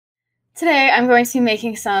Today I'm going to be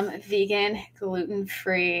making some vegan,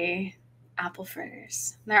 gluten-free apple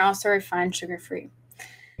fritters. They're also refined sugar-free.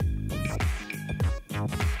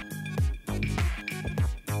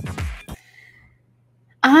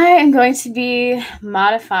 I am going to be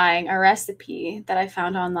modifying a recipe that I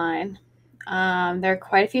found online. There are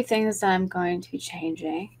quite a few things that I'm going to be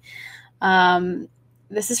changing.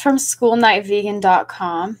 This is from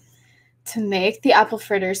schoolnightvegan.com. To make the apple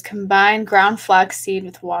fritters, combine ground flaxseed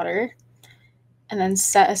with water and then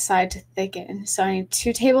set aside to thicken. So I need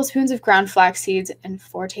 2 tablespoons of ground flax seeds and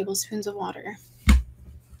 4 tablespoons of water.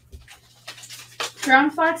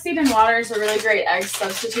 Ground flaxseed and water is a really great egg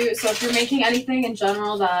substitute. So if you're making anything in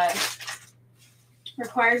general that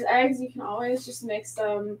requires eggs, you can always just mix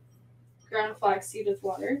some ground flaxseed with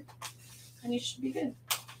water and you should be good.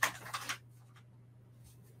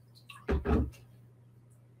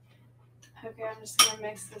 Okay, I'm just gonna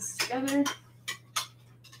mix this together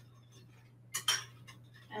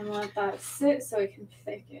and let that sit so it can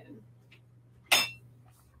thicken.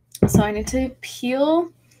 So I need to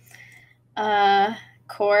peel,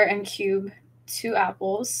 core, and cube 2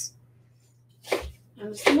 apples.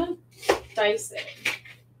 I'm just gonna dice it.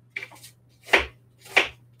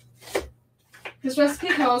 This recipe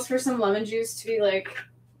calls for some lemon juice to be like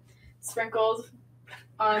sprinkled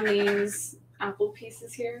on these apple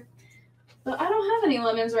pieces here. But I don't have any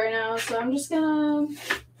lemons right now, so I'm just gonna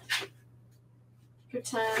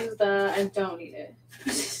pretend that I don't need it.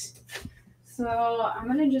 So I'm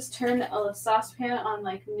gonna just turn a saucepan on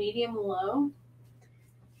like medium low.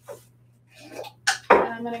 And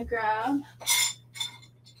I'm gonna grab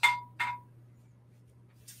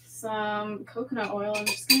some coconut oil. I'm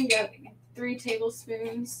just gonna get 3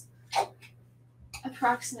 tablespoons,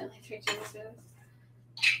 approximately 3 tablespoons.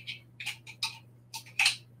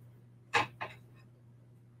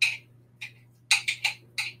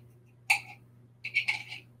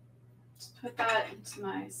 Just put that into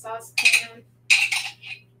my saucepan.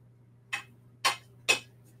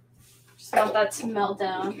 Just want that to melt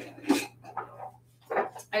down.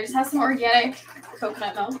 I just have some organic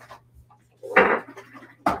coconut milk.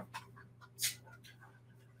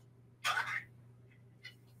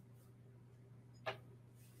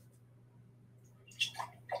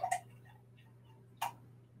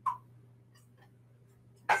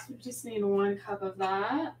 So we just need 1 cup of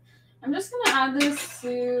that. I'm just gonna add this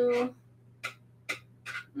to,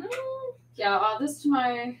 I'll add this to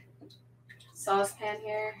my saucepan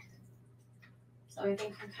here. So I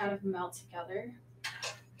think can kind of melt together.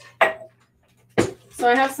 So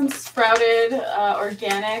I have some sprouted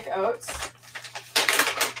organic oats.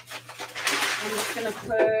 I'm just gonna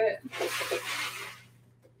put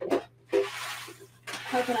a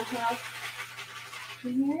cup and a half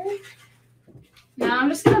in here. Now I'm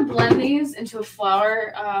just gonna blend these into a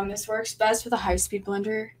flour. This works best with a high-speed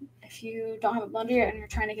blender. If you don't have a blender and you're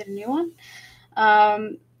trying to get a new one,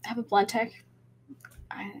 I have a Blendtec.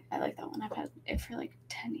 I like that one. I've had it for like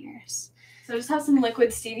 10 years. So I just have some liquid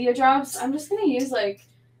stevia drops. I'm just gonna use like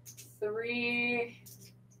 3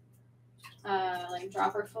 like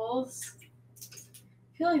dropperfuls.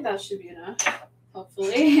 I feel like that should be enough,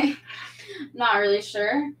 hopefully. Not really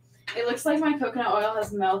sure. It looks like my coconut oil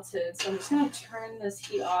has melted, so I'm just gonna turn this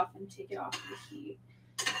heat off and take it off the heat.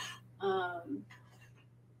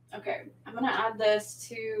 Okay, I'm gonna add this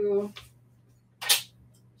to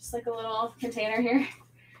just like a little container here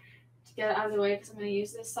to get it out of the way because I'm gonna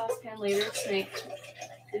use this saucepan later to make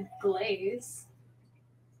the glaze.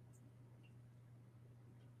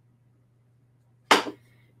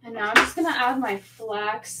 And now I'm just gonna add my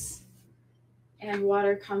flax and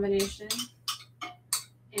water combination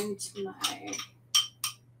into my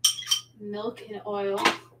milk and oil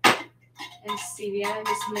and stevia and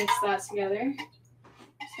just mix that together.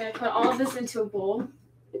 Just gonna put all of this into a bowl.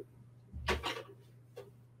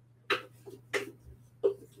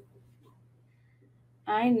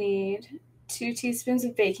 I need 2 teaspoons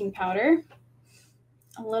of baking powder,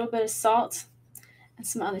 a little bit of salt, and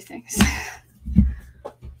some other things.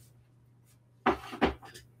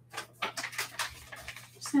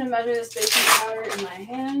 Just gonna measure this baking powder in my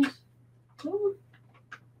hand. Ooh.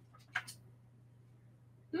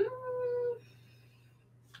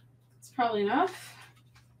 It's probably enough.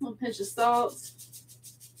 A little pinch of salt.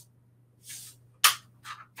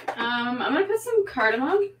 I'm gonna put some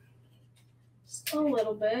cardamom. Just a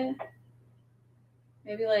little bit.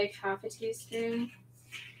 Maybe like half a teaspoon.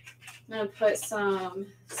 I'm gonna put some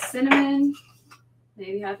cinnamon,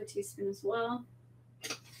 maybe half a teaspoon as well.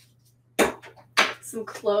 Some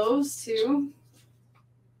cloves too,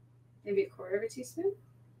 maybe 1/4 teaspoon.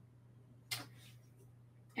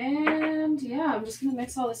 And yeah, I'm just gonna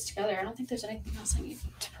mix all this together. I don't think there's anything else I need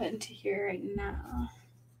to put into here right now.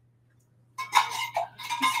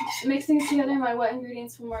 Just mixing together my wet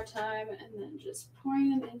ingredients one more time and then just pouring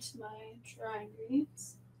them into my dry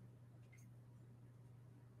ingredients.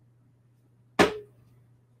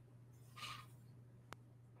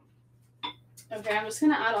 Okay, I'm just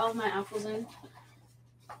gonna add all of my apples in.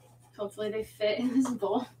 Hopefully they fit in this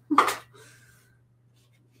bowl.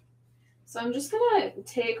 So I'm just gonna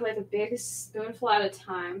take like a big spoonful at a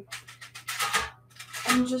time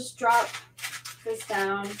and just drop this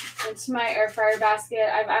down into my air fryer basket.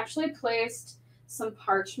 I've actually placed some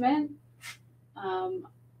parchment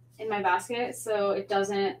in my basket so it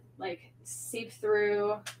doesn't like seep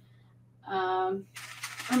through or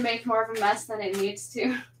make more of a mess than it needs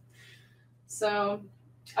to. So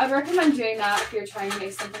I'd recommend doing that if you're trying to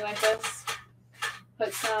make something like this.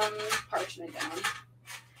 Put some parchment down.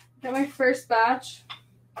 Got my first batch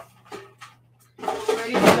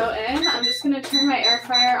ready to go in. I'm just going to turn my air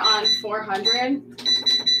fryer on 400. And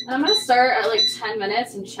I'm going to start at like 10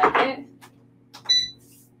 minutes and check it.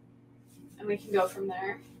 And we can go from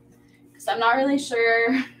there. Because I'm not really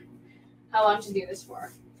sure how long to do this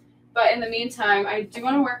for. But in the meantime, I do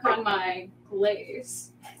want to work on my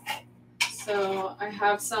glaze. So I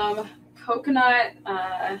have some coconut,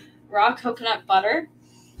 raw coconut butter.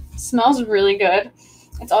 It smells really good.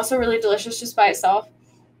 It's also really delicious just by itself.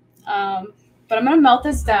 But I'm going to melt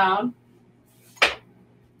this down.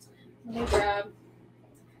 Let me grab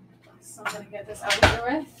something to get this out of here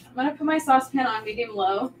with. I'm going to put my saucepan on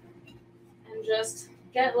medium-low and just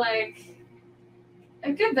get like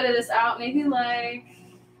a good bit of this out. Maybe like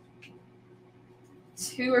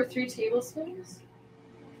 2 or 3 tablespoons.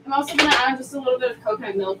 I'm also going to add just a little bit of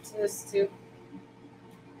coconut milk to this too.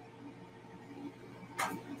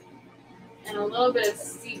 And a little bit of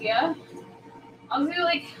stevia. I'll do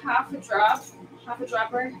like half a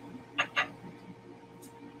dropper.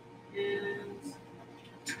 And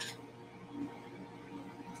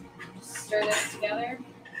just stir this together.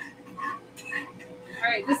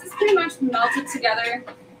 Alright, this is pretty much melted together.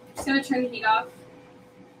 I'm just going to turn the heat off.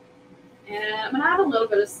 And I'm going to add a little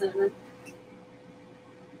bit of cinnamon.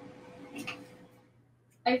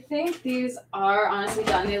 I think these are honestly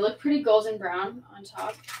done. They look pretty golden brown on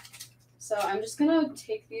top. So I'm just going to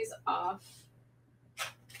take these off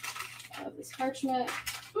of this parchment.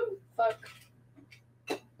 Ooh, fuck.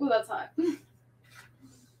 Ooh, that's hot.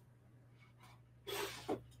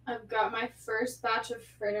 I've got my first batch of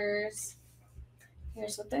fritters.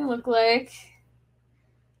 Here's what they look like.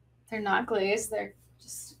 They're not glazed. They're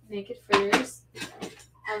just naked fritters.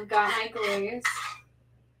 I've got my glaze.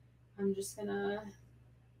 I'm just going to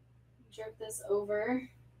drip this over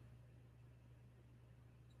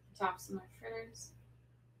the tops of my fritters.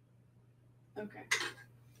 Okay.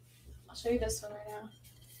 I'll show you this one right now.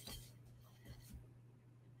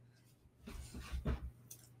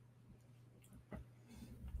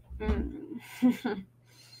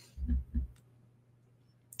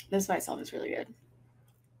 This by itself is really good.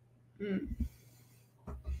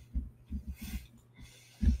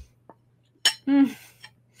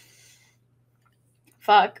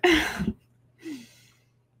 Fuck.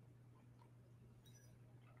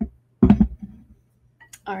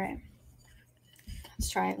 All right. Let's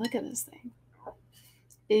try it. Look at this thing.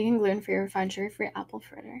 Vegan, gluten-free, refined sugar-free apple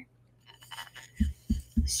fritter.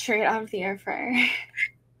 Straight out of the air fryer.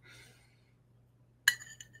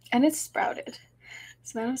 And it's sprouted.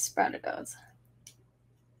 Smell of sprouted oats.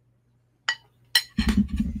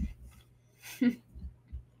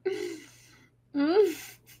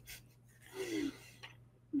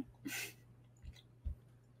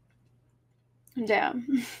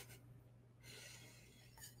 Damn.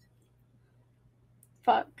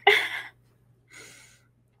 Fuck.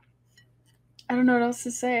 I don't know what else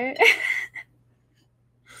to say. I'm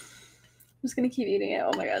just gonna keep eating it.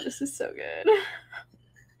 Oh my god, this is so good.